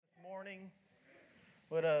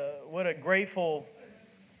What a grateful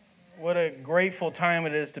time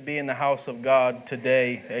it is to be in the house of God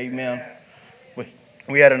today. Amen.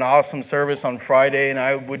 We had an awesome service on Friday, and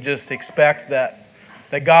I would just expect that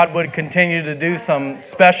God would continue to do some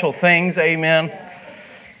special things. Amen.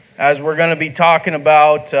 As we're going to be talking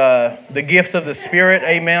about the gifts of the Spirit.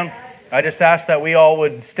 Amen. I just ask that we all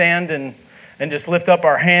would stand and just lift up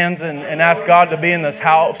our hands and ask God to be in this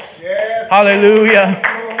house. Yes. Hallelujah.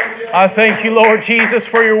 I thank you, Lord Jesus,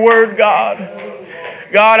 for your word, God.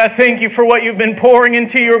 God, I thank you for what you've been pouring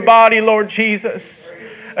into your body, Lord Jesus.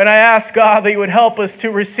 And I ask, God, that you would help us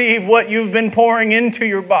to receive what you've been pouring into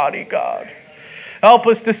your body, God. Help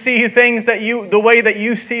us to see things the way that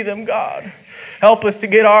you see them, God. Help us to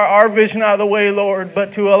get our vision out of the way, Lord,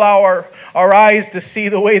 but to allow our eyes to see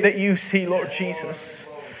the way that you see, Lord Jesus.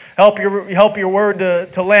 Help your word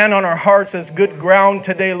to land on our hearts as good ground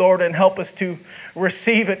today, Lord, and help us to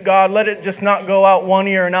receive it, God. Let it just not go out one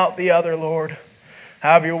ear and out the other, Lord.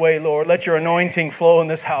 Have your way, Lord. Let your anointing flow in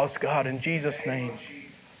this house, God, in Jesus' name.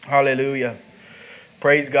 Hallelujah.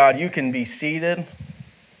 Praise God. You can be seated.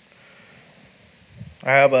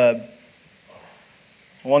 I have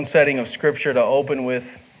one setting of scripture to open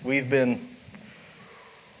with. We've been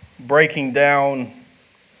breaking down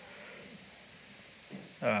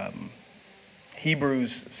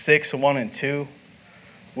Hebrews 6, 1 and 2,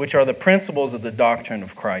 which are the principles of the doctrine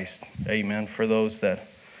of Christ. Amen. For those that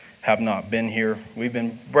have not been here, we've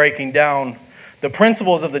been breaking down the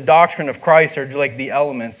principles of the doctrine of Christ are like the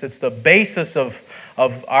elements. It's the basis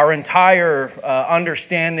of our entire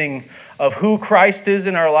understanding of who Christ is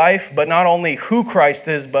in our life, but not only who Christ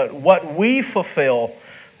is, but what we fulfill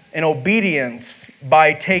in obedience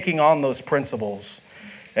by taking on those principles.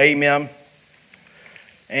 Amen.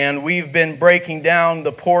 And we've been breaking down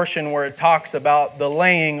the portion where it talks about the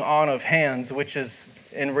laying on of hands, which is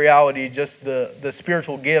in reality just the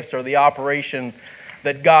spiritual gifts or the operation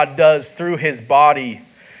that God does through his body.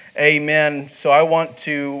 Amen. So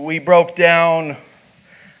we broke down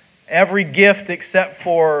every gift except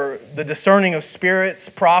for the discerning of spirits,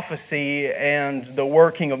 prophecy, and the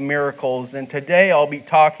working of miracles. And today I'll be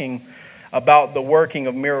talking about the working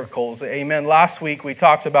of miracles. Amen. Last week we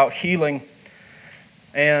talked about healing.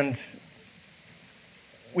 And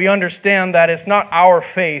we understand that it's not our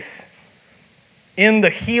faith in the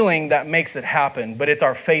healing that makes it happen, but it's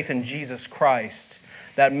our faith in Jesus Christ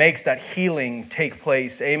that makes that healing take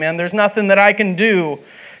place. Amen. There's nothing that I can do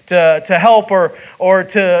to help or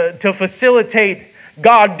to facilitate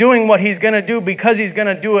God doing what he's going to do because he's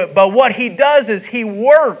going to do it. But what he does is he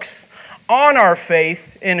works on our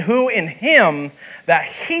faith in him that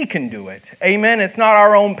he can do it. Amen. It's not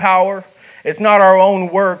our own power. It's not our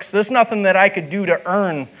own works. There's nothing that I could do to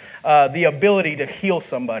earn the ability to heal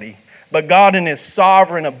somebody. But God in his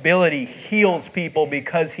sovereign ability heals people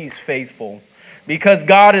because he's faithful. Because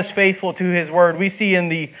God is faithful to his word. We see in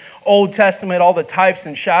the Old Testament all the types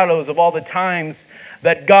and shadows of all the times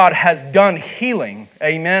that God has done healing.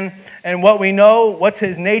 Amen. And what we know, what's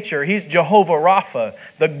his nature? He's Jehovah Rapha,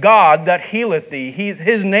 the God that healeth thee.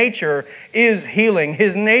 His nature is healing.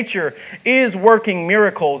 His nature is working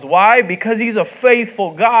miracles. Why? Because he's a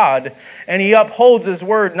faithful God and he upholds his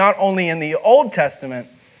word not only in the Old Testament,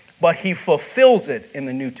 but he fulfills it in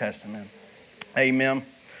the New Testament. Amen.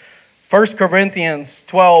 1 Corinthians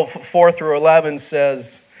 12, 4 through 11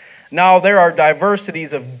 says, "Now there are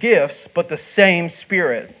diversities of gifts, but the same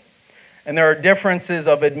Spirit. And there are differences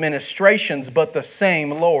of administrations, but the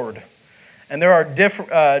same Lord. And there are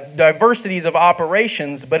diversities of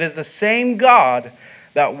operations, but is the same God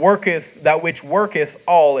that which worketh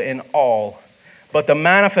all in all. But the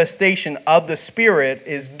manifestation of the Spirit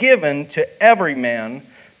is given to every man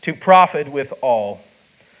to profit with all.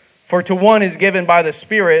 For to one is given by the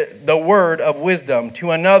Spirit the word of wisdom,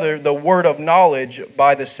 to another the word of knowledge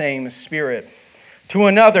by the same Spirit, to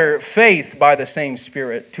another faith by the same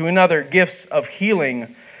Spirit, to another gifts of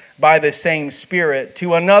healing by the same Spirit,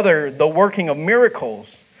 to another the working of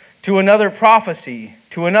miracles, to another prophecy,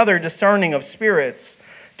 to another discerning of spirits,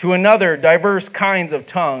 to another diverse kinds of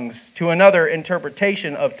tongues, to another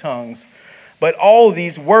interpretation of tongues. But all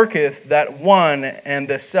these worketh that one and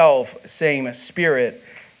the self same Spirit,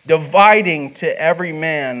 dividing to every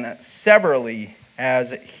man severally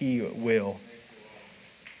as he will."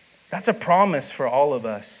 That's a promise for all of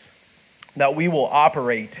us, that we will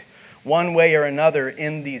operate one way or another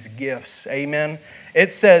in these gifts. Amen.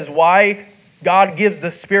 It says why God gives the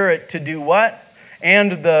Spirit to do what?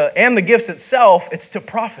 And the gifts itself, it's to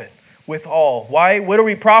profit with all. Why? What are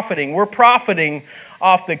we profiting? We're profiting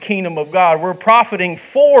off the kingdom of God. We're profiting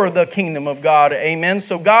for the kingdom of God. Amen.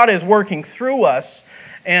 So God is working through us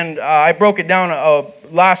And I broke it down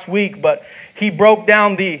last week, but he broke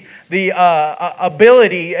down the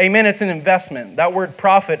ability. Amen. It's an investment. That word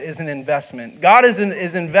profit is an investment. God is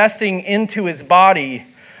investing into his body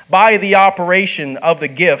by the operation of the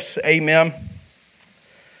gifts. Amen.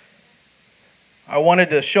 I wanted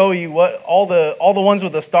to show you what all the ones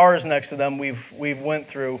with the stars next to them we've went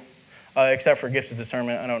through, except for gift of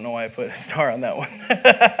discernment. I don't know why I put a star on that one.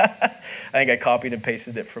 I think I copied and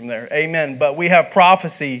pasted it from there. Amen. But we have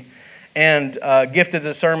prophecy and gift of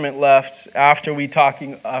discernment left after we talk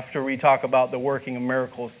about the working of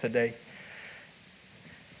miracles today.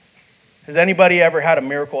 Has anybody ever had a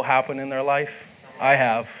miracle happen in their life? I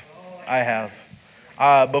have.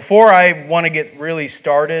 Before I want to get really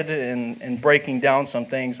started in breaking down some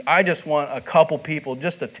things, I just want a couple people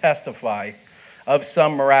just to testify of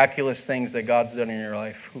some miraculous things that God's done in your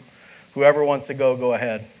life. Whoever wants to go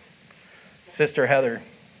ahead. Sister Heather.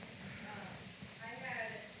 I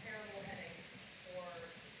had a terrible headache for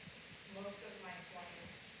most of my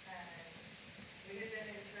 20s. And we had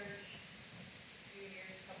been in church a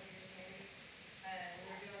couple years maybe. And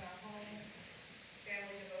we were doing a home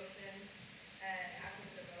family devotion. And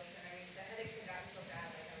after the devotion, the headaches had gotten so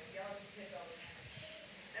bad, like I was yelling at the kids all the time.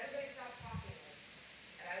 Everybody stopped talking.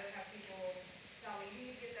 And I would have people tell me,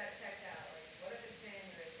 you need to get that checked out. Like, what if it's in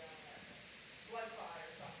your blood clot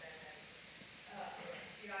or something?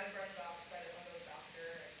 And I brushed off because I didn't want to go to the doctor.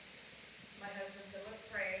 And my husband said, let's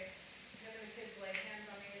pray. Him and the kids laid hands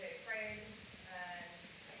on me. They prayed. And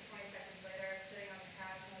like 20 seconds later, I was sitting on the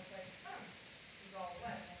couch and I was like, this is all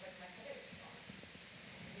wet. And I was like, my headache is gone.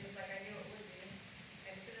 And he was like, I knew it would be.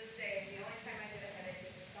 And to this day, the only time I get a headache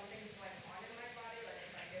is if something's going on in my body, like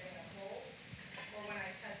if I'm getting a cold, or when I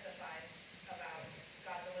testify about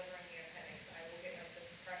God delivering me of headaches. I will get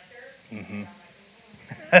this pressure. Mm-hmm. And I'm like,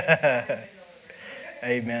 I've been delivered.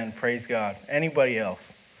 Amen. Praise God. Anybody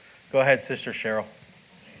else? Go ahead, Sister Cheryl.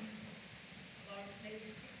 About maybe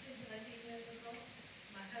 16, 17 years ago,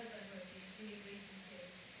 my husband was in immigration here.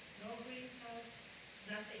 No green card,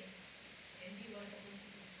 nothing. And he was supposed to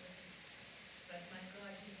be free. But my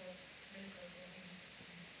God, he was miracle for him.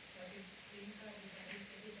 But his green card is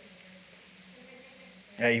everything.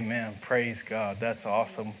 Amen. Praise God. That's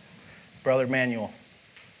awesome. Brother Manuel.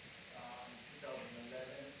 2011,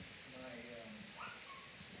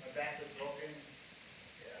 my back was broken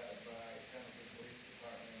by San Jose Police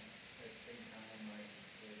Department. At the same time, I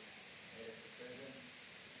was headed to prison.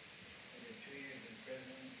 I did 2 years in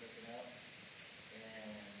prison, took it up,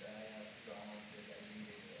 and I asked God that I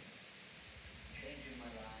needed a change in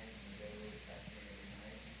my life, and they would attack me every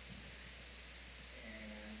night.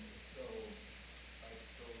 And so I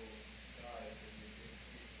told God, I said,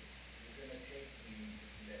 you're going to take me,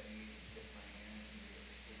 just let me lift my hands and be able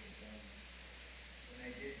to speak in tongues. When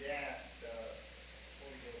I did that, the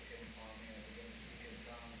Holy Ghost came upon me, and I began to speak in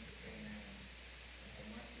tongues, and a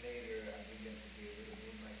month later, I began to be able to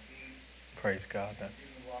move my feet. Praise God. I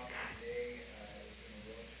That's was walking today. I was in a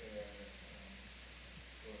wheelchair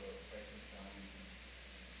for quite some time,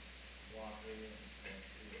 walker, and went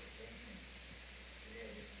through a thing, and today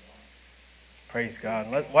I get to walk. praise God.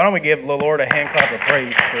 Why don't we give the Lord a hand clap of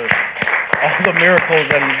praise for all the miracles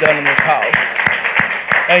that he's done in this house.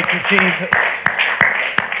 Thank you, Jesus.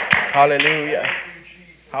 Hallelujah.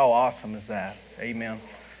 How awesome is that? Amen.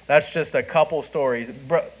 That's just a couple stories.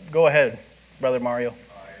 Go ahead, Brother Mario.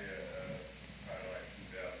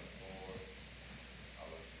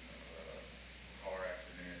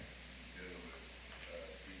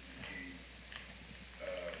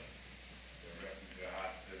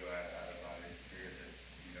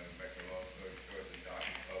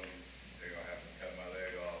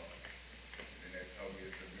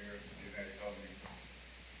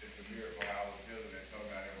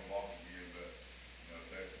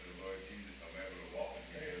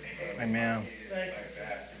 Amen. Like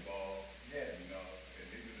basketball, yes. And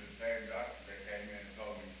these are the same doctors that came in and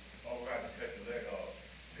told me, we're going to cut your leg off.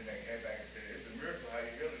 Then they came back and said, it's a miracle how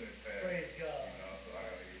you're healing this fast. Praise God. So I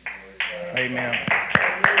got to give glory to God. Amen.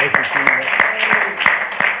 Thank you, Jesus.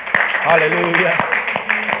 Hallelujah.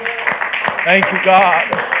 Thank you, God.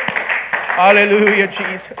 Hallelujah,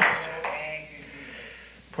 Jesus.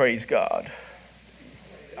 Praise God.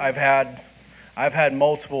 I've had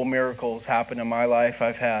multiple miracles happen in my life.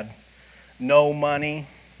 I've had no money.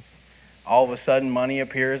 All of a sudden, money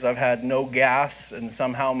appears. I've had no gas, and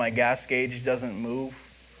somehow my gas gauge doesn't move.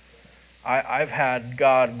 I've had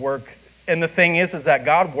God work. And the thing is that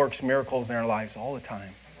God works miracles in our lives all the time.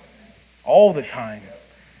 All the time.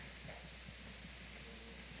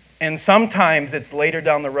 And sometimes it's later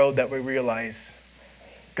down the road that we realize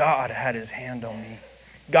God had his hand on me.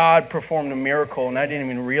 God performed a miracle, and I didn't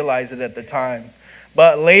even realize it at the time.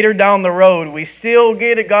 But later down the road, we still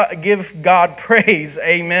give God praise,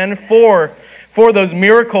 amen, for those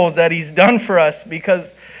miracles that He's done for us,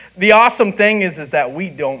 because the awesome thing is that we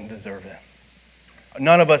don't deserve it.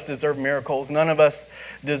 None of us deserve miracles. None of us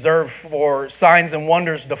deserve for signs and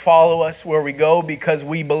wonders to follow us where we go because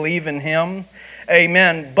we believe in Him.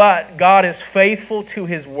 Amen. But God is faithful to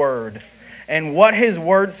His word. And what His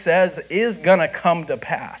word says is going to come to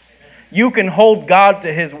pass. You can hold God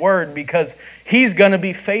to His word because He's going to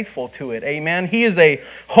be faithful to it. Amen. He is a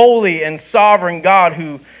holy and sovereign God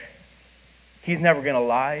who He's never going to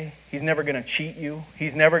lie. He's never going to cheat you.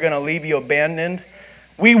 He's never going to leave you abandoned.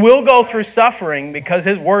 We will go through suffering because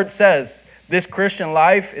His word says this Christian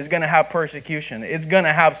life is going to have persecution. It's going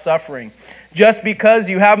to have suffering. Just because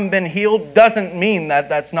you haven't been healed doesn't mean that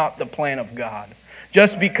that's not the plan of God.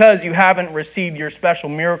 Just because you haven't received your special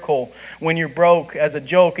miracle when you're broke as a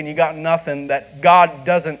joke and you got nothing, that God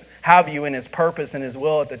doesn't have you in His purpose and His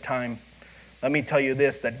will at the time. Let me tell you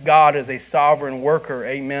this, that God is a sovereign worker,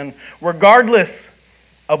 amen. Regardless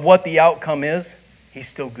of what the outcome is, He's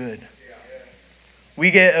still good.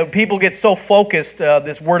 People get so focused,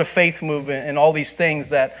 this word of faith movement and all these things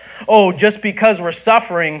that, just because we're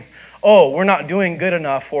suffering, we're not doing good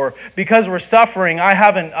enough. Or because we're suffering, I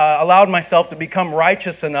haven't allowed myself to become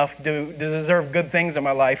righteous enough to deserve good things in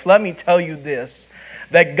my life. Let me tell you this,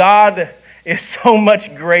 that God is so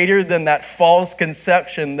much greater than that false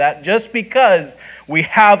conception that just because we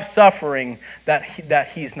have suffering, that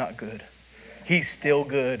He's not good. He's still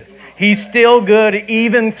good. He's still good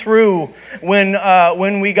even through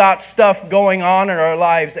when we got stuff going on in our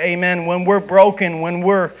lives. Amen. When we're broken,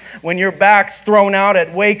 when your back's thrown out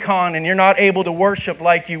at Wacon and you're not able to worship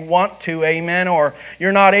like you want to. Amen. Or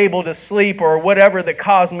you're not able to sleep or whatever the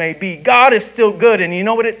cause may be. God is still good. And you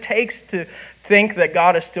know what it takes to think that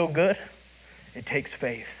God is still good? It takes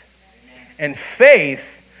faith. And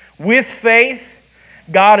with faith,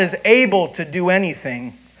 God is able to do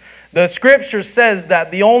anything. The scripture says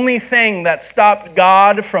that the only thing that stopped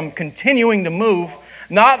God from continuing to move,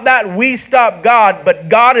 not that we stop God, but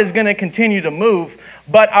God is going to continue to move,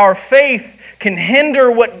 but our faith can hinder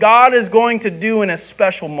what God is going to do in a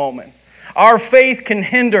special moment. Our faith can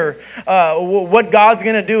hinder what God's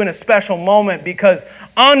going to do in a special moment because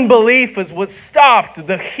unbelief is what stopped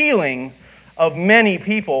the healing of many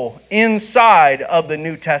people inside of the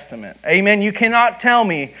New Testament. Amen. You cannot tell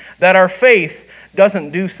me that our faith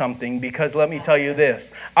doesn't do something, because let me tell you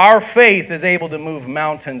this, our faith is able to move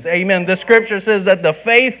mountains. Amen. The scripture says that the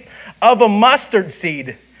faith of a mustard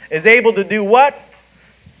seed is able to do what?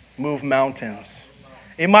 Move mountains.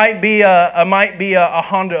 It might be a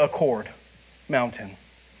Honda Accord mountain.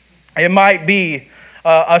 It might be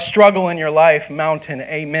a struggle in your life mountain.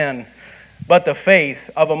 Amen. But the faith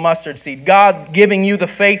of a mustard seed, God giving you the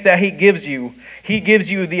faith that He gives you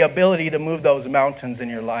the ability to move those mountains in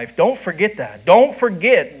your life. Don't forget that. Don't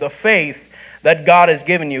forget the faith that God has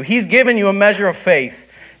given you. He's given you a measure of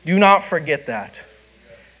faith. Do not forget that.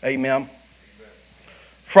 Amen.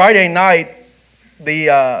 Friday night,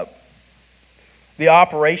 the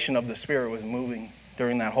operation of the Spirit was moving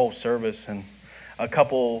during that whole service, and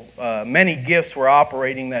many gifts were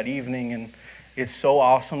operating that evening, and it's so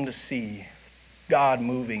awesome to see God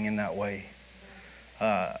moving in that way.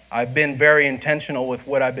 I've been very intentional with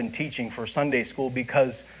what I've been teaching for Sunday school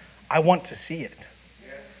because I want to see it.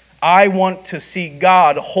 Yes. I want to see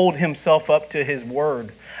God hold Himself up to His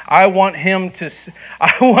word. I want to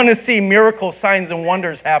see miracle signs and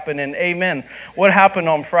wonders happen. And amen. What happened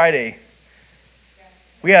on Friday?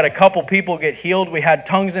 We had a couple people get healed. We had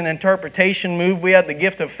tongues and interpretation move. We had the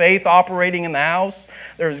gift of faith operating in the house.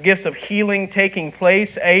 There was gifts of healing taking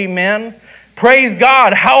place. Amen. Praise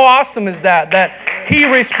God. How awesome is that He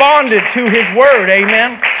responded to His word.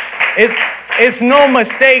 Amen. It's no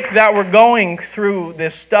mistake that we're going through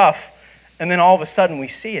this stuff and then all of a sudden we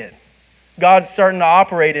see it. God's starting to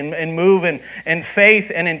operate and move in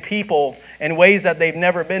faith and in people in ways that they've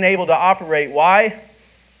never been able to operate. Why?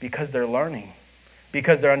 Because they're learning.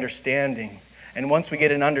 Because they're understanding. And once we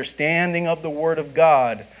get an understanding of the Word of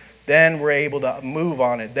God, then we're able to move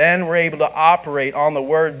on it. Then we're able to operate on the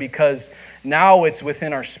Word because now it's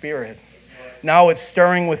within our spirit. Now it's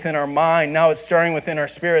stirring within our mind. Now it's stirring within our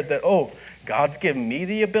spirit that, God's given me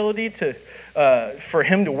the ability for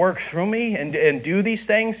Him to work through me and do these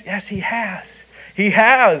things. Yes, He has. He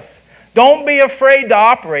has. Don't be afraid to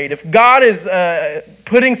operate. If God is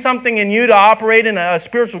putting something in you to operate in a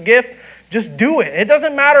spiritual gift, just do it. It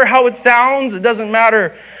doesn't matter how it sounds. It doesn't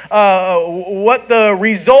matter what the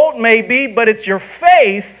result may be, but it's your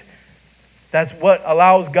faith that's what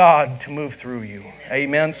allows God to move through you.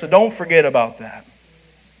 Amen. So don't forget about that.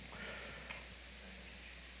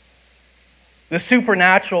 The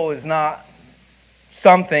supernatural is not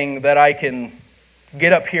something that I can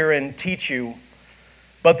get up here and teach you,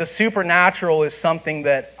 but the supernatural is something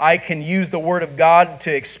that I can use the Word of God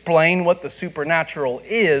to explain what the supernatural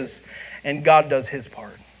is, and God does His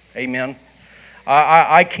part. Amen.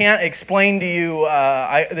 I can't explain to you,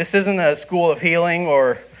 this isn't a school of healing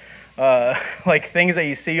or like things that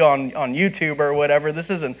you see on YouTube or whatever. This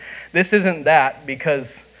isn't that,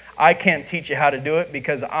 because I can't teach you how to do it,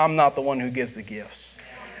 because I'm not the one who gives the gifts.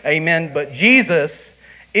 Amen. But Jesus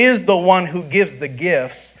is the one who gives the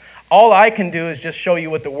gifts. All I can do is just show you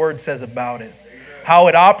what the Word says about it. How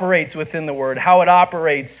it operates within the Word. How it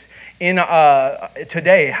operates in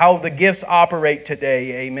today. How the gifts operate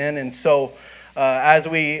today. Amen. And so as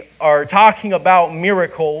we are talking about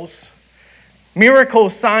miracles,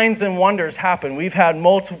 signs, and wonders happen. We've had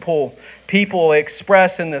multiple people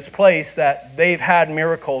express in this place that they've had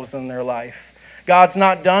miracles in their life. God's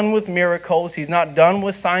not done with miracles. He's not done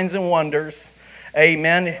with signs and wonders.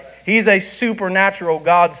 Amen. He's a supernatural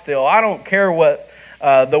God still. I don't care what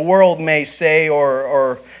the world may say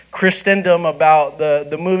or Christendom about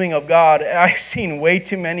the moving of God. I've seen way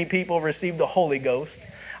too many people receive the Holy Ghost.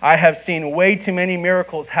 I have seen way too many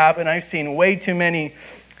miracles happen. I've seen way too many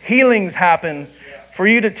healings happen for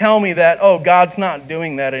you to tell me that, oh, God's not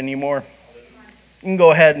doing that anymore. You can go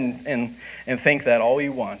ahead and think that all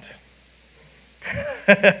you want.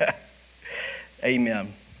 Amen.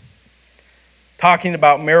 Talking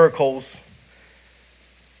about miracles,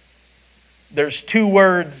 there's two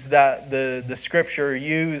words that the Scripture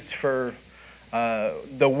used for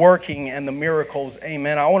the working and the miracles.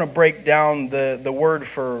 Amen. I want to break down the word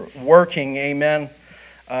for working. Amen.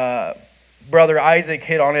 Brother Isaac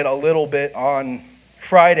hit on it a little bit on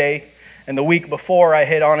Friday, and the week before I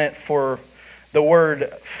hit on it for the word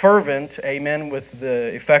fervent. Amen. With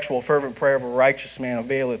the effectual fervent prayer of a righteous man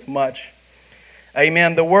availeth much.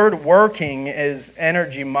 Amen. The word working is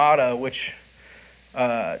energemata, which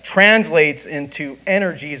translates into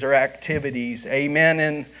energies or activities.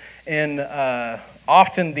 Amen. And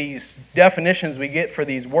often these definitions we get for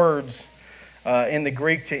these words in the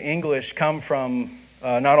Greek to English come from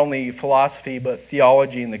not only philosophy but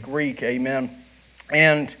theology in the Greek. Amen.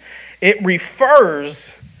 And it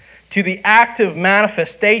refers to the active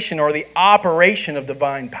manifestation or the operation of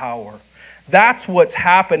divine power. That's what's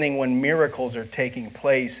happening when miracles are taking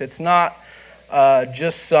place. It's not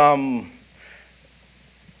just some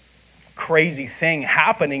crazy thing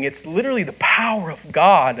happening. It's literally the power of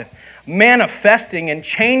God manifesting and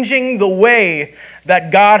changing the way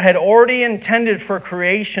that God had already intended for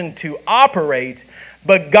creation to operate.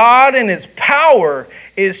 But God in His power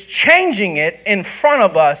is changing it in front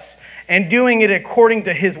of us and doing it according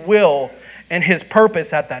to His will and His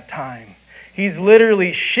purpose at that time. He's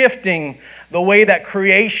literally shifting the way that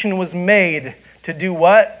creation was made to do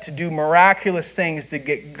what? To do miraculous things, to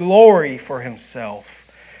get glory for Himself.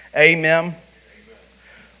 Amen.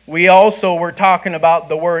 We also were talking about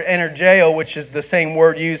the word energeo, which is the same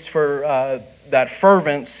word used for that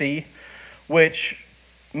fervency, which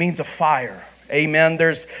means a fire. Amen.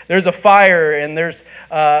 There's a fire, and there's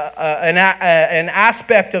an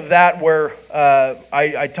aspect of that where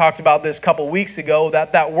I talked about this a couple weeks ago,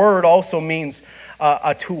 that word also means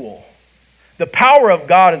a tool. The power of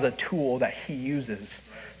God is a tool that He uses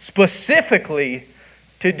specifically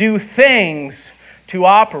to do things to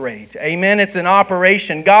operate. Amen. It's an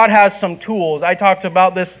operation. God has some tools. I talked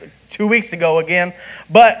about this 2 weeks ago again.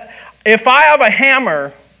 But if I have a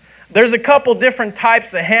hammer, there's a couple different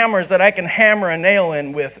types of hammers that I can hammer a nail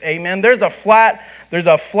in with. Amen. There's a flat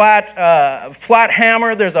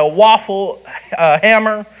hammer. There's a waffle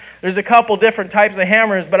hammer. There's a couple different types of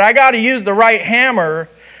hammers, but I got to use the right hammer.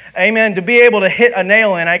 Amen. To be able to hit a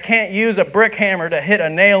nail in. I can't use a brick hammer to hit a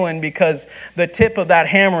nail in because the tip of that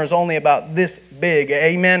hammer is only about this big.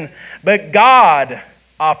 Amen. But God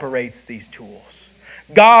operates these tools.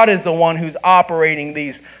 God is the one who's operating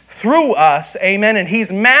these through us. Amen. And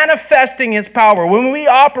He's manifesting His power. When we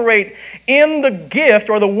operate in the gift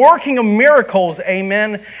or the working of miracles,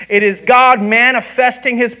 amen, it is God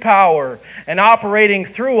manifesting His power and operating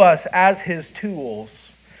through us as His tools.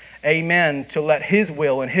 Amen. To let His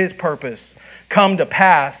will and His purpose come to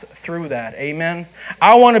pass through that. Amen.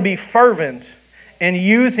 I want to be fervent in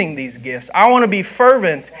using these gifts. I want to be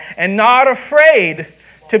fervent and not afraid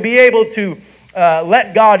to be able to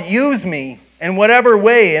let God use me in whatever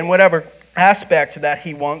way, in whatever aspect that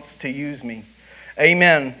He wants to use me.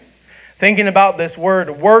 Amen. Thinking about this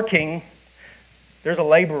word working, there's a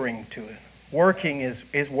laboring to it. Working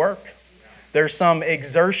is work. There's some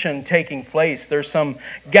exertion taking place. There's some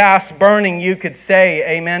gas burning, you could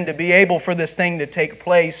say, amen, to be able for this thing to take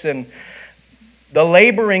place. And the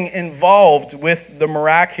laboring involved with the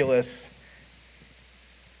miraculous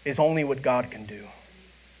is only what God can do.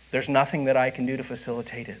 There's nothing that I can do to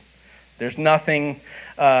facilitate it. There's nothing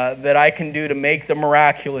that I can do to make the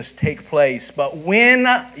miraculous take place. But when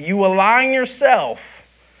you align yourself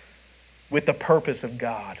with the purpose of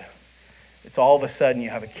God, it's all of a sudden you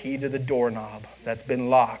have a key to the doorknob that's been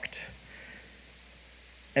locked.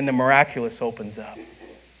 And the miraculous opens up.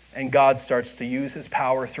 And God starts to use His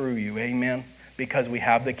power through you. Amen. Because we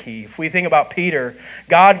have the key. If we think about Peter,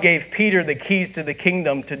 God gave Peter the keys to the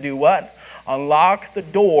kingdom to do what? Unlock the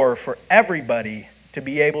door for everybody to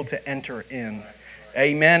be able to enter in.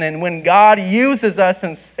 Amen. And when God uses us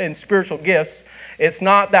in spiritual gifts, it's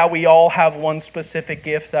not that we all have one specific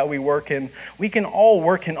gift that we work in. We can all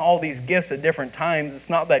work in all these gifts at different times. It's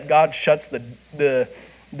not that God shuts the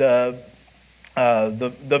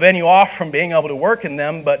venue off from being able to work in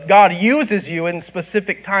them, but God uses you in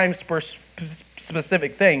specific times for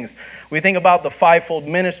specific things. We think about the fivefold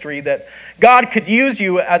ministry, that God could use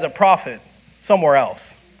you as a prophet somewhere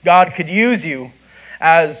else. God could use you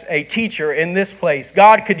as a teacher in this place.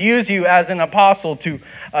 God could use you as an apostle to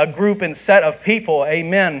a group and set of people.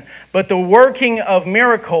 Amen. But the working of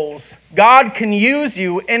miracles, God can use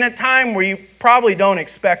you in a time where you probably don't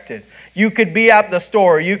expect it. You could be at the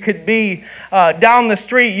store. You could be down the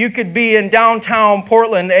street. You could be in downtown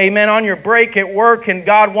Portland, amen, on your break at work, and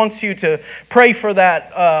God wants you to pray for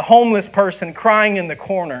that homeless person crying in the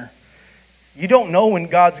corner. You don't know when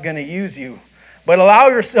God's going to use you. But allow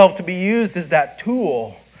yourself to be used as that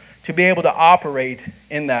tool to be able to operate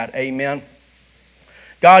in that. Amen.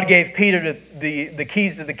 God gave Peter the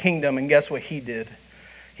keys to the kingdom, and guess what he did?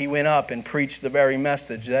 He went up and preached the very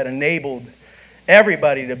message that enabled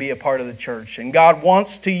everybody to be a part of the church. And God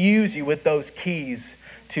wants to use you with those keys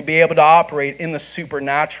to be able to operate in the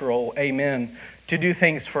supernatural. Amen. To do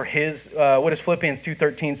things for His, what does Philippians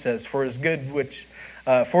 2:13 says? For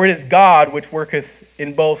it is God which worketh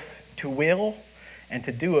in both to will and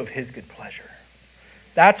to do of His good pleasure.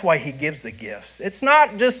 That's why He gives the gifts. It's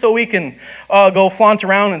not just so we can go flaunt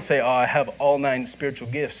around and say, I have all 9 spiritual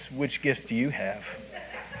gifts. Which gifts do you have?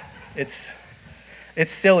 It's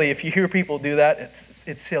silly. If you hear people do that,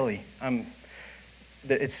 it's silly.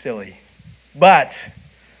 It's silly. But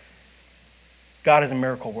God is a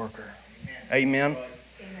miracle worker. Amen.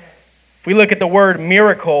 If we look at the word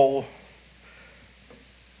miracle,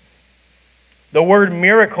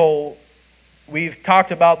 we've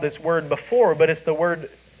talked about this word before, but it's the word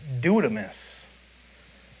dunamis.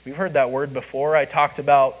 We've heard that word before. I talked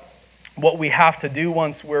about what we have to do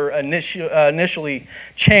once we're initially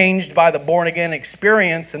changed by the born-again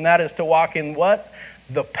experience, and that is to walk in what?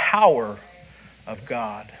 The power of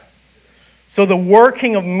God. So the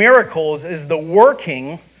working of miracles is the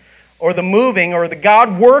working or the moving or the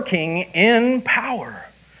God working in power.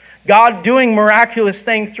 God doing miraculous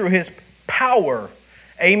things through His power.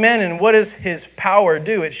 Amen. And what does His power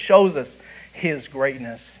do? It shows us His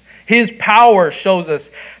greatness. His power shows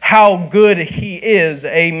us how good He is.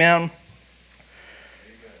 Amen.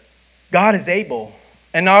 God is able.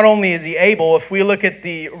 And not only is He able, if we look at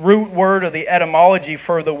the root word or the etymology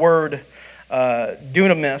for the word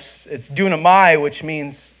dunamis, it's dunamai, which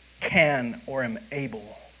means can or am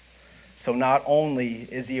able. So not only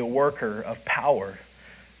is He a worker of power,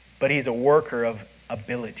 but He's a worker of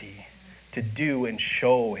ability to do and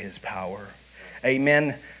show His power.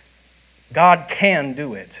 Amen. God can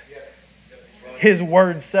do it. His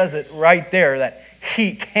word says it right there that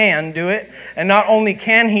He can do it. And not only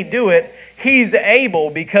can He do it, He's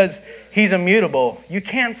able because He's immutable. You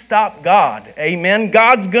can't stop God. Amen.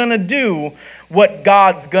 God's going to do what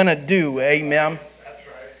God's going to do. Amen. That's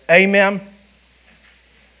right. Amen.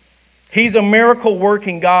 He's a miracle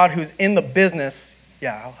working God who's in the business,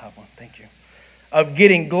 I'll have one, thank you, of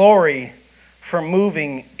getting glory for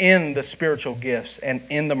moving in the spiritual gifts and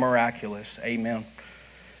in the miraculous. Amen.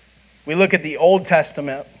 We look at the Old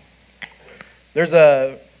Testament. There's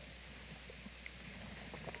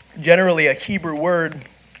generally a Hebrew word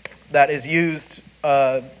that is used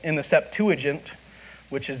in the Septuagint,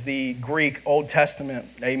 which is the Greek Old Testament.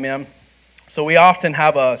 Amen. So we often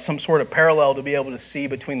have some sort of parallel to be able to see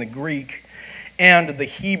between the Greek and the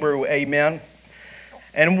Hebrew. Amen.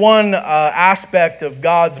 And one aspect of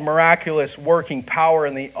God's miraculous working power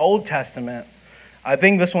in the Old Testament, I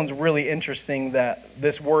think this one's really interesting that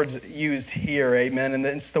this word's used here, amen. And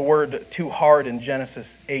it's the word too hard in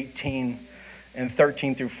Genesis 18 and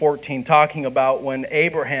 13 through 14, talking about when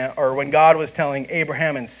God was telling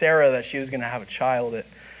Abraham and Sarah that she was going to have a child.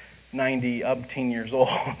 90 up 10 years old.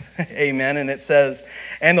 Amen. And it says,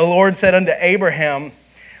 and the Lord said unto Abraham,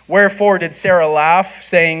 wherefore did Sarah laugh,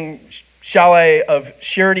 saying, shall I of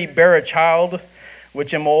surety bear a child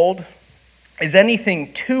which am old? Is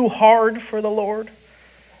anything too hard for the Lord?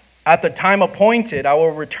 At the time appointed I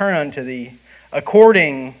will return unto thee,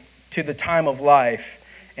 according to the time of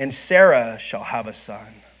life, and Sarah shall have a son.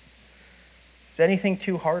 Is anything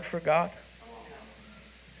too hard for God?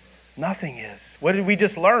 Nothing is. What did we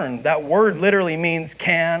just learn? That word literally means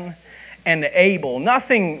can and able.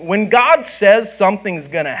 Nothing, when God says something's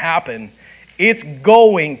going to happen, it's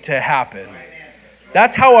going to happen.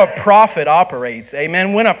 That's how a prophet operates.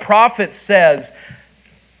 Amen. When a prophet says,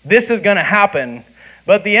 this is going to happen,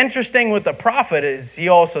 but the interesting with the prophet is he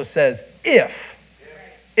also says, if.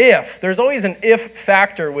 There's always an if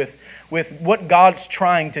factor with what God's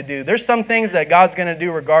trying to do. There's some things that God's going to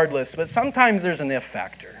do regardless, but sometimes there's an if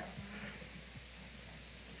factor.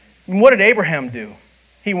 And what did Abraham do?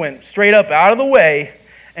 He went straight up out of the way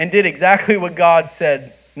and did exactly what God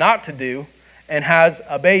said not to do and has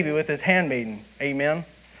a baby with his handmaiden. Amen.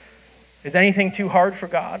 Is anything too hard for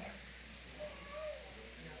God?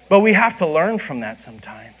 But we have to learn from that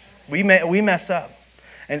sometimes. We mess up.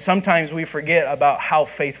 And sometimes we forget about how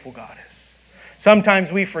faithful God is.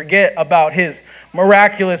 Sometimes we forget about His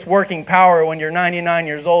miraculous working power when you're 99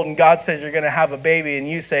 years old and God says you're going to have a baby and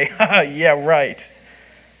you say, yeah, right.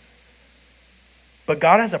 But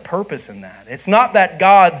God has a purpose in that. It's not that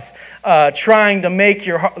God's trying to make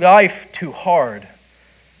your life too hard.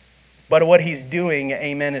 But what He's doing,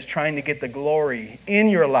 amen, is trying to get the glory in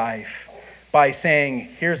your life by saying,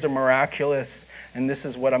 here's the miraculous and this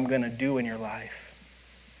is what I'm going to do in your life.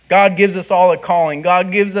 God gives us all a calling.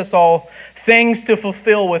 God gives us all things to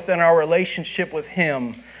fulfill within our relationship with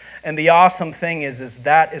Him. And the awesome thing is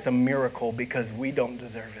that is a miracle because we don't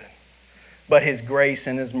deserve it. But His grace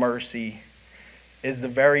and His mercy is the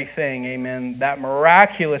very thing, amen, that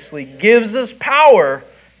miraculously gives us power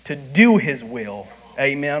to do His will.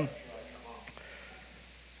 Amen.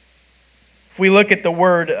 If we look at the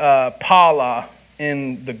word pala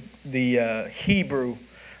in the Hebrew,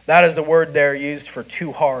 that is the word there used for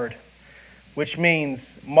too hard, which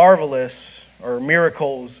means marvelous or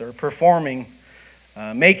miracles or performing,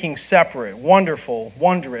 making separate, wonderful,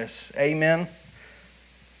 wondrous. Amen.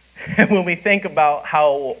 And when we think about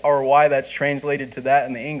how or why that's translated to that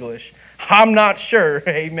in the English, I'm not sure.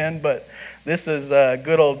 Amen. But this is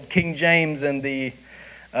good old King James and the,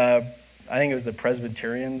 I think it was the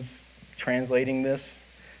Presbyterians translating this.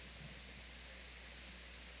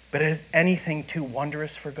 But is anything too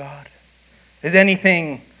wondrous for God? Is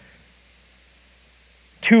anything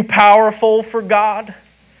too powerful for God?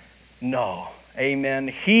 No. Amen.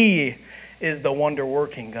 He is the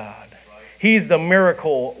wonder-working God. He's the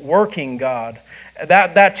miracle-working God.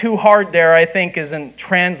 That too hard there, I think, isn't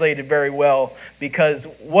translated very well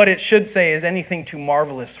because what it should say is anything too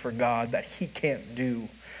marvelous for God that He can't do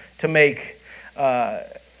to make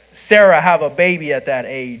Sarah have a baby at that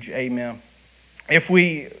age. Amen. If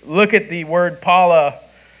we look at the word pala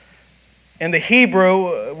in the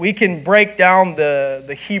Hebrew, we can break down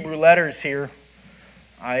the Hebrew letters here.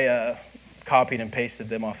 I copied and pasted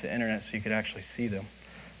them off the internet so you could actually see them.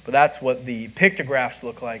 But that's what the pictographs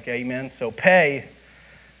look like, amen. So pe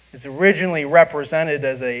is originally represented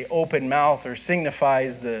as an open mouth or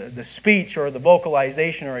signifies the speech or the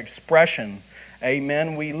vocalization or expression,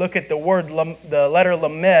 amen. We look at the word, the letter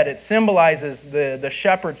lamed, it symbolizes the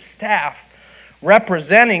shepherd's staff,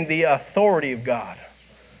 representing the authority of God,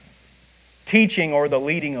 teaching or the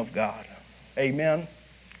leading of God. Amen.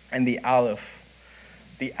 And the aleph.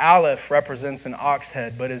 The aleph represents an ox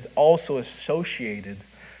head, but is also associated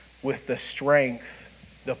with the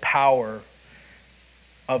strength, the power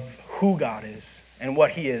of who God is and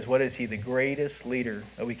what He is. What is He? The greatest leader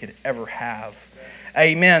that we could ever have.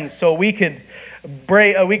 Amen. So we could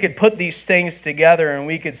put these things together and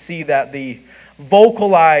we could see that the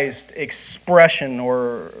vocalized expression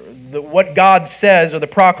or what God says or the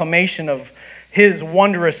proclamation of His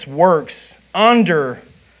wondrous works under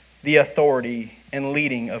the authority and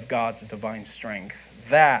leading of God's divine strength.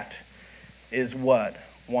 That is what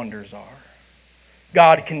wonders are.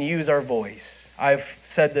 God can use our voice. I've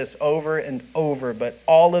said this over and over, but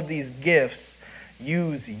all of these gifts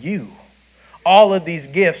use you. All of these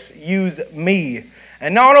gifts use me.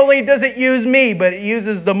 And not only does it use me, but it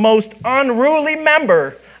uses the most unruly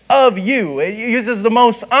member of you. It uses the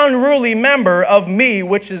most unruly member of me,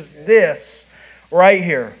 which is this right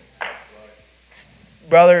here.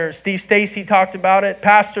 Brother Steve Stacy talked about it.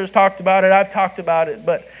 Pastors talked about it. I've talked about it.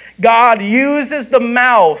 But God uses the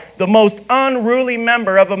mouth, the most unruly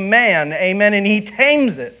member of a man. Amen. And He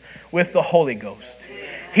tames it with the Holy Ghost.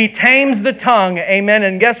 He tames the tongue, amen.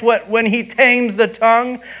 And guess what? When he tames the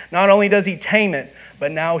tongue, not only does he tame it,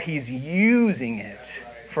 but now he's using it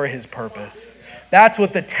for his purpose. That's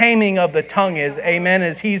what the taming of the tongue is, amen,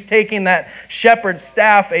 is he's taking that shepherd's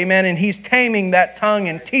staff, amen, and he's taming that tongue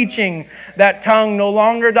and teaching that tongue no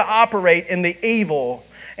longer to operate in the evil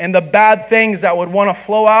and the bad things that would want to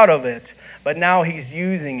flow out of it. But now he's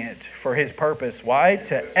using it for his purpose. Why?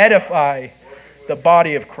 To edify the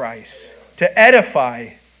body of Christ. To edify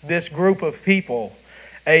this group of people.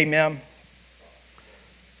 Amen.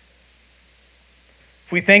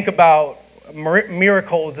 If we think about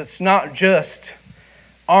miracles, it's not just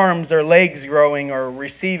arms or legs growing or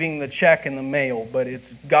receiving the check in the mail, but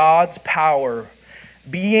it's God's power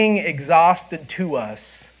being exhausted to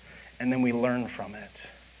us, and then we learn from it.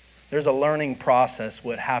 There's a learning process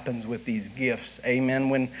what happens with these gifts. Amen.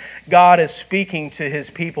 When God is speaking to his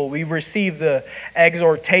people, we receive the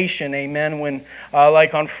exhortation. Amen. When,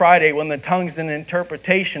 like on Friday, when the tongues and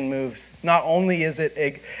interpretation moves, not only is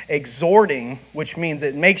it exhorting, which means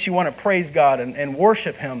it makes you want to praise God and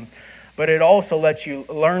worship him, but it also lets you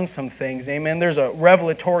learn some things. Amen. There's a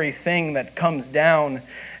revelatory thing that comes down,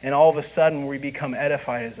 and all of a sudden we become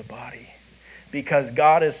edified as a body. Because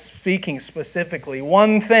God is speaking specifically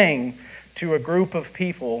one thing to a group of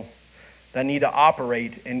people that need to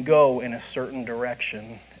operate and go in a certain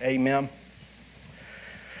direction. Amen.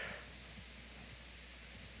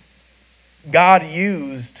 God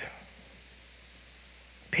used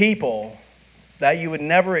people that you would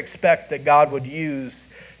never expect that God would use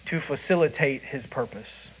to facilitate his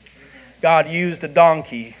purpose. God used a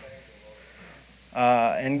donkey,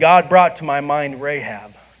 and God brought to my mind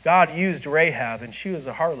Rahab. God used Rahab, and she was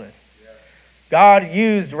a harlot. God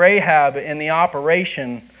used Rahab in the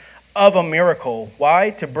operation of a miracle. Why?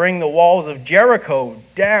 To bring the walls of Jericho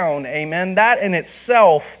down. Amen. That in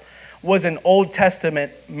itself was an Old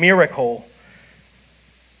Testament miracle.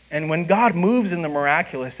 And when God moves in the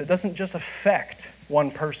miraculous, it doesn't just affect one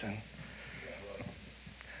person.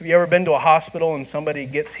 Have you ever been to a hospital and somebody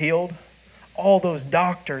gets healed? All those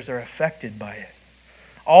doctors are affected by it.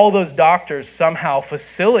 All those doctors somehow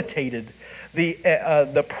facilitated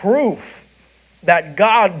the proof that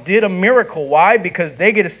God did a miracle. Why? Because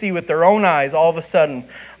they get to see with their own eyes all of a sudden,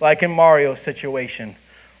 like in Mario's situation.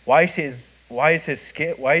 Why is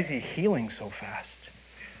he healing so fast?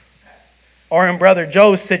 Or in Brother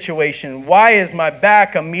Joe's situation, why is my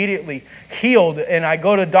back immediately healed and I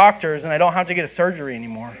go to doctors and I don't have to get a surgery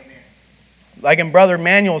anymore? Like in Brother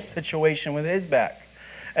Manuel's situation with his back.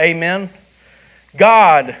 Amen.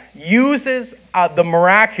 God uses the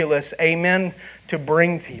miraculous, amen, to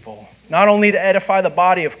bring people. Not only to edify the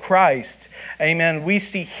body of Christ, amen. We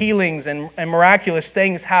see healings and miraculous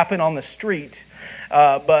things happen on the street.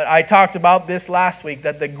 But I talked about this last week,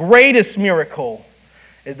 that the greatest miracle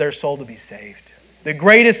is their soul to be saved. The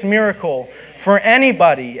greatest miracle for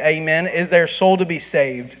anybody, amen, is their soul to be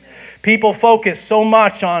saved. People focus so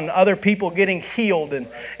much on other people getting healed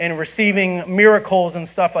and receiving miracles and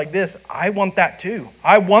stuff like this. I want that too.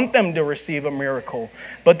 I want them to receive a miracle.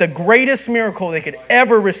 But the greatest miracle they could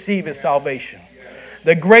ever receive is salvation.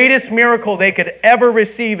 The greatest miracle they could ever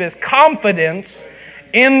receive is confidence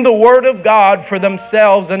in the Word of God for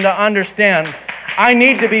themselves and to understand, I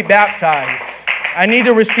need to be baptized. I need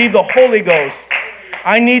to receive the Holy Ghost.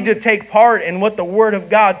 I need to take part in what the Word of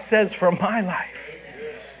God says for my life.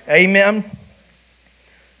 Amen.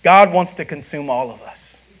 God wants to consume all of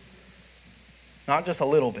us. Not just a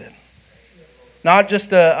little bit. Not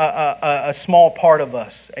just a small part of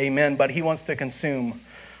us. Amen. But he wants to consume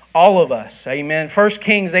all of us. Amen. 1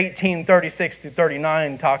 Kings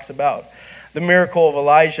 18:36-39 talks about the miracle of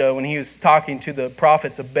Elijah when he was talking to the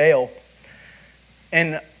prophets of Baal.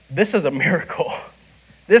 And this is a miracle.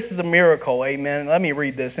 This is a miracle. Amen. Let me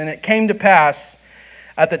read this. And it came to pass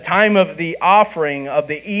at the time of the offering of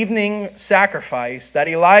the evening sacrifice that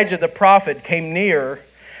Elijah the prophet came near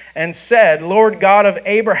and said, Lord God of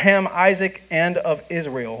Abraham, Isaac, and of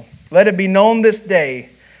Israel, let it be known this day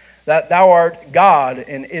that thou art God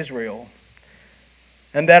in Israel,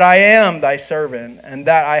 and that I am thy servant, and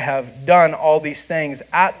that I have done all these things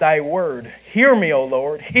at thy word. Hear me, O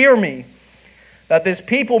Lord, hear me, that this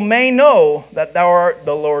people may know that thou art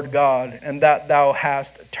the Lord God, and that thou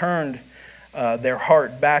hast turned their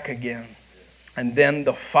heart back again. And then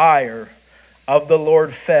the fire of the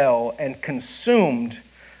Lord fell and consumed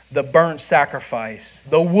the burnt sacrifice,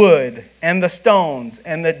 the wood and the stones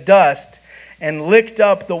and the dust, and licked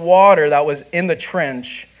up the water that was in the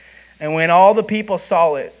trench. And when all the people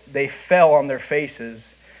saw it, they fell on their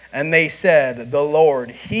faces, and they said, the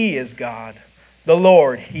Lord, he is God. The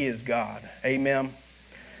Lord, he is God. Amen.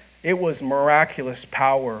 It was miraculous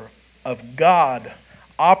power of God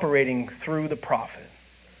operating through the prophet.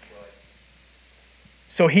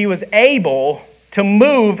 So he was able to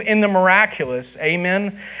move in the miraculous.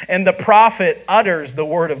 Amen. And the prophet utters the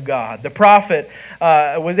word of God. The prophet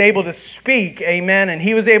was able to speak. Amen. And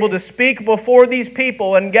he was able to speak before these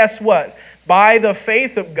people. And guess what? By the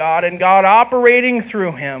faith of God and God operating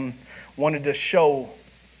through him, wanted to show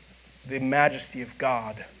the majesty of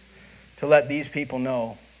God, to let these people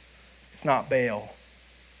know it's not Baal,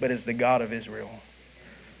 but it's the God of Israel.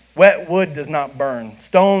 Wet wood does not burn.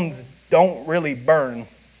 Stones don't really burn.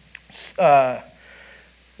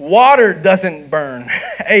 Water doesn't burn.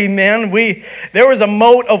 Amen. There was a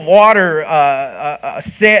moat of water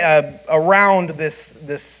around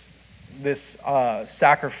this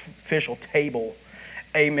sacrificial table.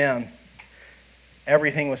 Amen.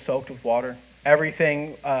 Everything was soaked with water.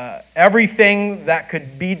 Everything that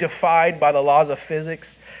could be defied by the laws of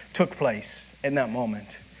physics took place in that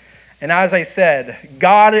moment. And as I said,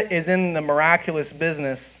 God is in the miraculous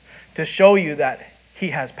business to show you that he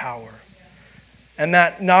has power. And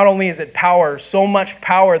that not only is it power, so much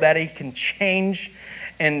power that he can change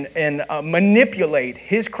and manipulate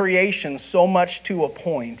his creation so much to a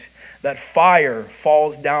point that fire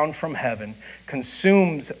falls down from heaven,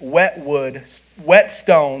 consumes wet wood, wet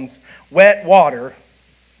stones, wet water,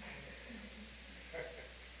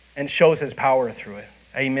 and shows his power through it.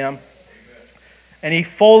 Amen. And he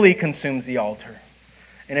fully consumes the altar.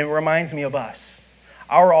 And it reminds me of us.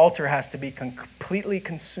 Our altar has to be completely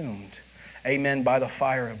consumed, amen, by the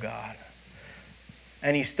fire of God.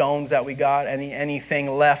 Any stones that we got, anything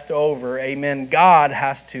left over, amen, God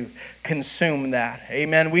has to consume that.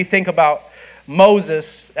 Amen. We think about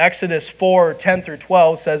Moses. Exodus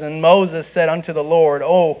 4:10-12 says, "And Moses said unto the Lord,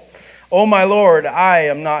 O my Lord, I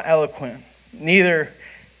am not eloquent, neither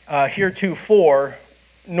heretofore,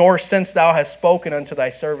 nor since thou hast spoken unto thy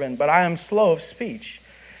servant, but I am slow of speech,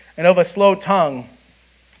 and of a slow tongue.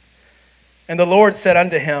 And the Lord said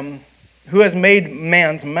unto him, Who has made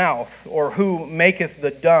man's mouth, or who maketh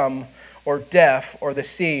the dumb, or deaf, or the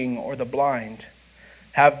seeing, or the blind?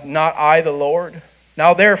 Have not I the Lord?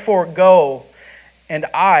 Now therefore go, and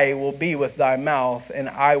I will be with thy mouth, and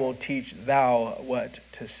I will teach thou what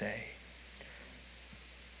to say."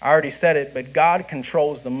 I already said it, but God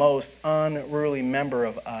controls the most unruly member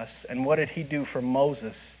of us. And what did he do for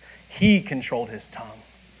Moses? He controlled his tongue.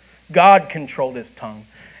 God controlled his tongue.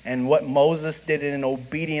 And what Moses did in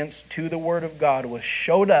obedience to the word of God was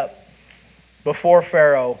showed up before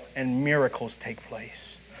Pharaoh, and miracles take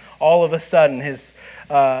place. All of a sudden,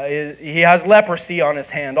 he has leprosy on his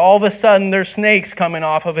hand. All of a sudden, there's snakes coming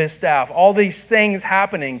off of his staff. All these things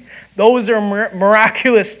happening. Those are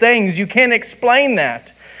miraculous things. You can't explain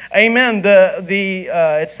that. Amen.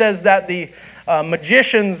 It says that the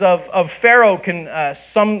magicians of Pharaoh can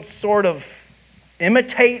some sort of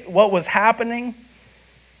imitate what was happening,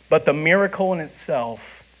 but the miracle in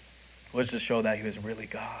itself was to show that he was really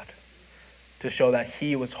God, to show that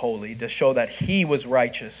he was holy, to show that he was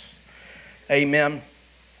righteous. Amen.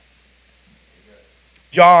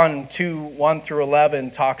 John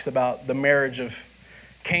 2:1-11 talks about the marriage of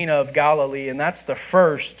Cana of Galilee, and that's the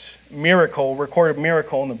first recorded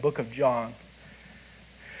miracle in the book of John.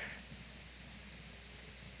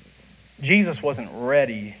 Jesus wasn't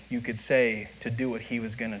ready, you could say, to do what he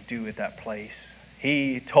was going to do at that place.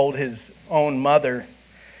 He told his own mother,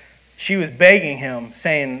 she was begging him,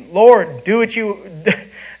 saying, "Lord,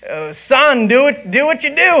 son, do what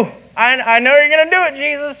you do. I know you're going to do it,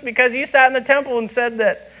 Jesus, because you sat in the temple and said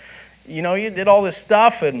that, you did all this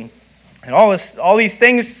stuff and all these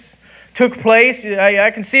things took place.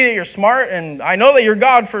 I can see that you're smart, and I know that you're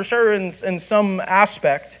God for sure in some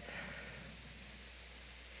aspect."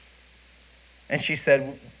 And she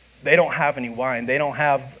said, they don't have any wine. They don't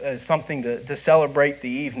have something to celebrate the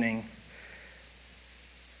evening.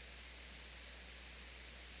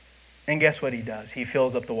 And guess what he does? He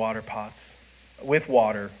fills up the water pots with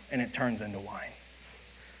water, and it turns into wine.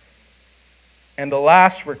 And the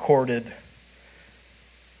last recorded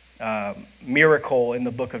miracle in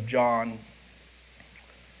the book of John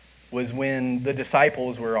was when the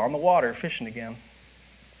disciples were on the water fishing again.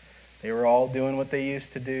 They were all doing what they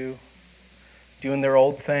used to do, doing their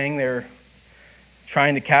old thing. They were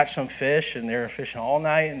trying to catch some fish, and they were fishing all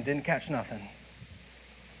night and didn't catch nothing.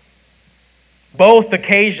 Both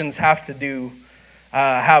occasions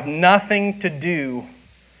have nothing to do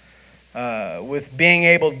with being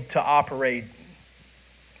able to operate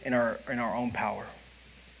in our own power.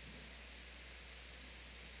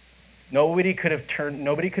 Nobody could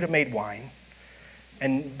have made wine,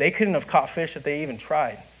 and they couldn't have caught fish if they even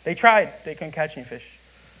tried. They tried, they couldn't catch any fish.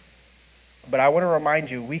 But I want to remind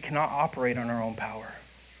you, we cannot operate on our own power.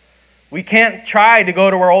 We can't try to go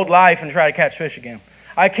to our old life and try to catch fish again.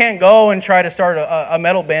 I can't go and try to start a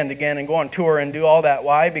metal band again and go on tour and do all that.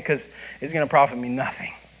 Why? Because it's going to profit me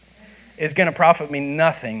nothing. It's going to profit me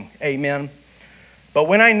nothing. Amen. But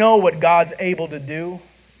when I know what God's able to do,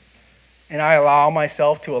 and I allow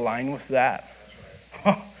myself to align with that,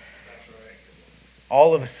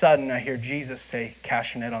 all of a sudden I hear Jesus say,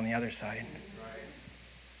 cast your net on the other side.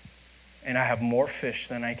 And I have more fish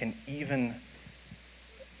than I can even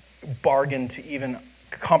bargain to even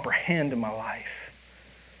comprehend in my life.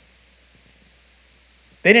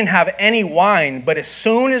 They didn't have any wine, but as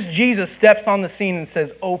soon as Jesus steps on the scene and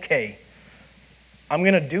says, okay, I'm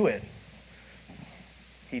going to do it,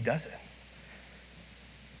 he does it.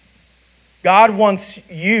 God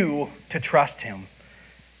wants you to trust him.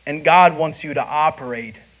 And God wants you to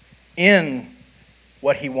operate in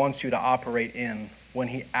what he wants you to operate in when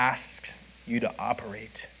he asks you to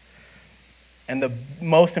operate. And the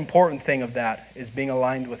most important thing of that is being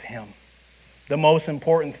aligned with him. The most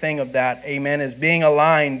important thing of that, amen, is being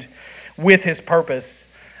aligned with his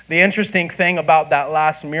purpose. The interesting thing about that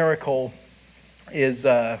last miracle is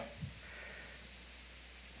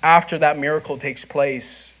after that miracle takes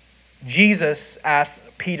place, Jesus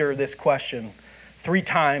asked Peter this question 3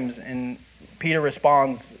 times, and Peter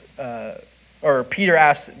responds, Peter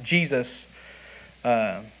asks Jesus,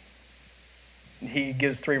 he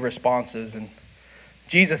gives 3 responses, and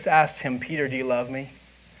Jesus asks him, Peter, do you love me?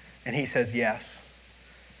 And he says, yes.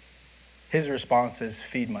 His response is,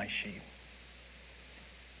 feed my sheep.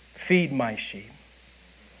 Feed my sheep.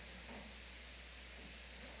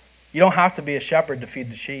 You don't have to be a shepherd to feed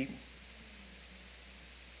the sheep.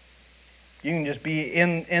 You can just be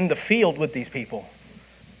in the field with these people,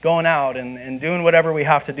 going out and doing whatever we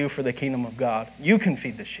have to do for the kingdom of God. You can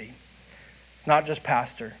feed the sheep. It's not just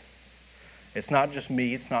pastor. It's not just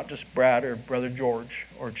me. It's not just Brad or Brother George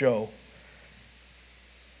or Joe.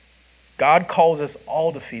 God calls us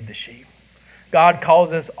all to feed the sheep. God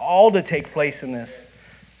calls us all to take place in this.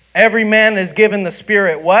 Every man is given the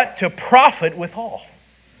Spirit, what? To profit withal.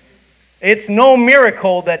 It's no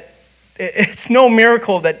miracle that it is a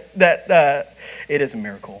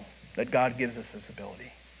miracle that God gives us this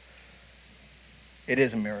ability. It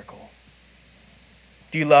is a miracle.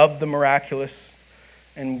 Do you love the miraculous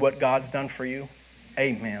and what God's done for you?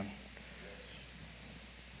 Amen.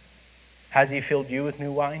 Has he filled you with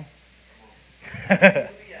new wine?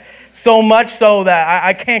 So much so that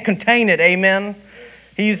I can't contain it. Amen.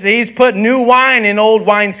 He's put new wine in old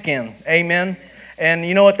wineskin. Amen. And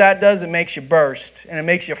you know what that does? It makes you burst, and it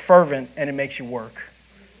makes you fervent, and it makes you work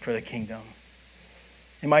for the kingdom.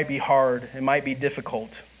 It might be hard. It might be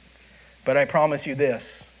difficult. But I promise you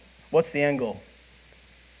this. What's the end goal?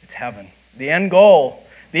 It's heaven. The end goal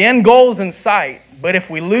is in sight. But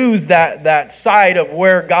if we lose that sight of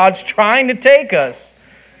where God's trying to take us,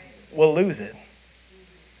 we'll lose it.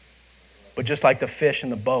 But just like the fish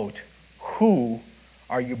in the boat, who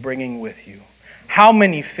are you bringing with you? How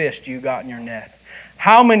many fish do you got in your net?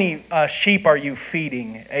 How many sheep are you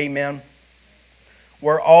feeding? Amen.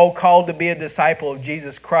 We're all called to be a disciple of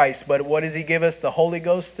Jesus Christ, but what does he give us the Holy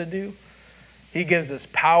Ghost to do? He gives us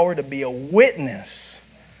power to be a witness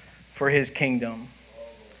for his kingdom.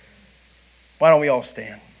 Why don't we all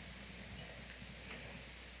stand?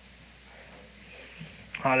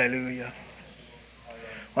 Hallelujah.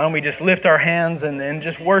 Why don't we just lift our hands and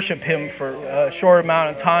just worship him for a short amount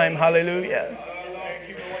of time? Hallelujah.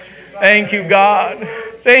 Thank you, God.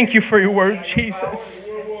 Thank you for your word, Jesus.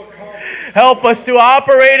 Help us to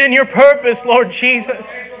operate in your purpose, Lord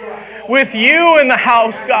Jesus. With you in the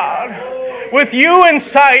house, God. With you in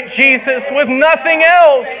sight, Jesus. With nothing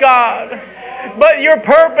else, God. But your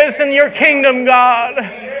purpose and your kingdom, God.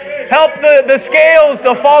 Help the scales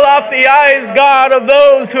to fall off the eyes, God, of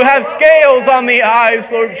those who have scales on the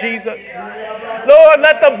eyes, Lord Jesus. Lord,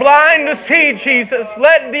 let the blind to see, Jesus.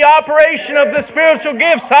 Let the operation of the spiritual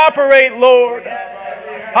gifts operate, Lord.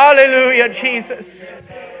 Hallelujah,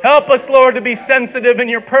 Jesus. Help us, Lord, to be sensitive in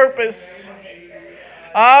your purpose.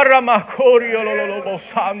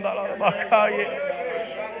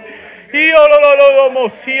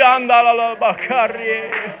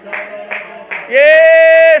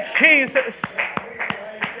 Yes, Jesus.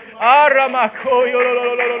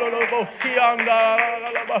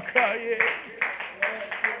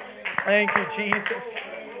 Thank you, Jesus.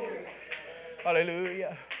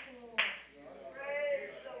 Hallelujah.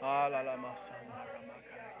 Hallelujah.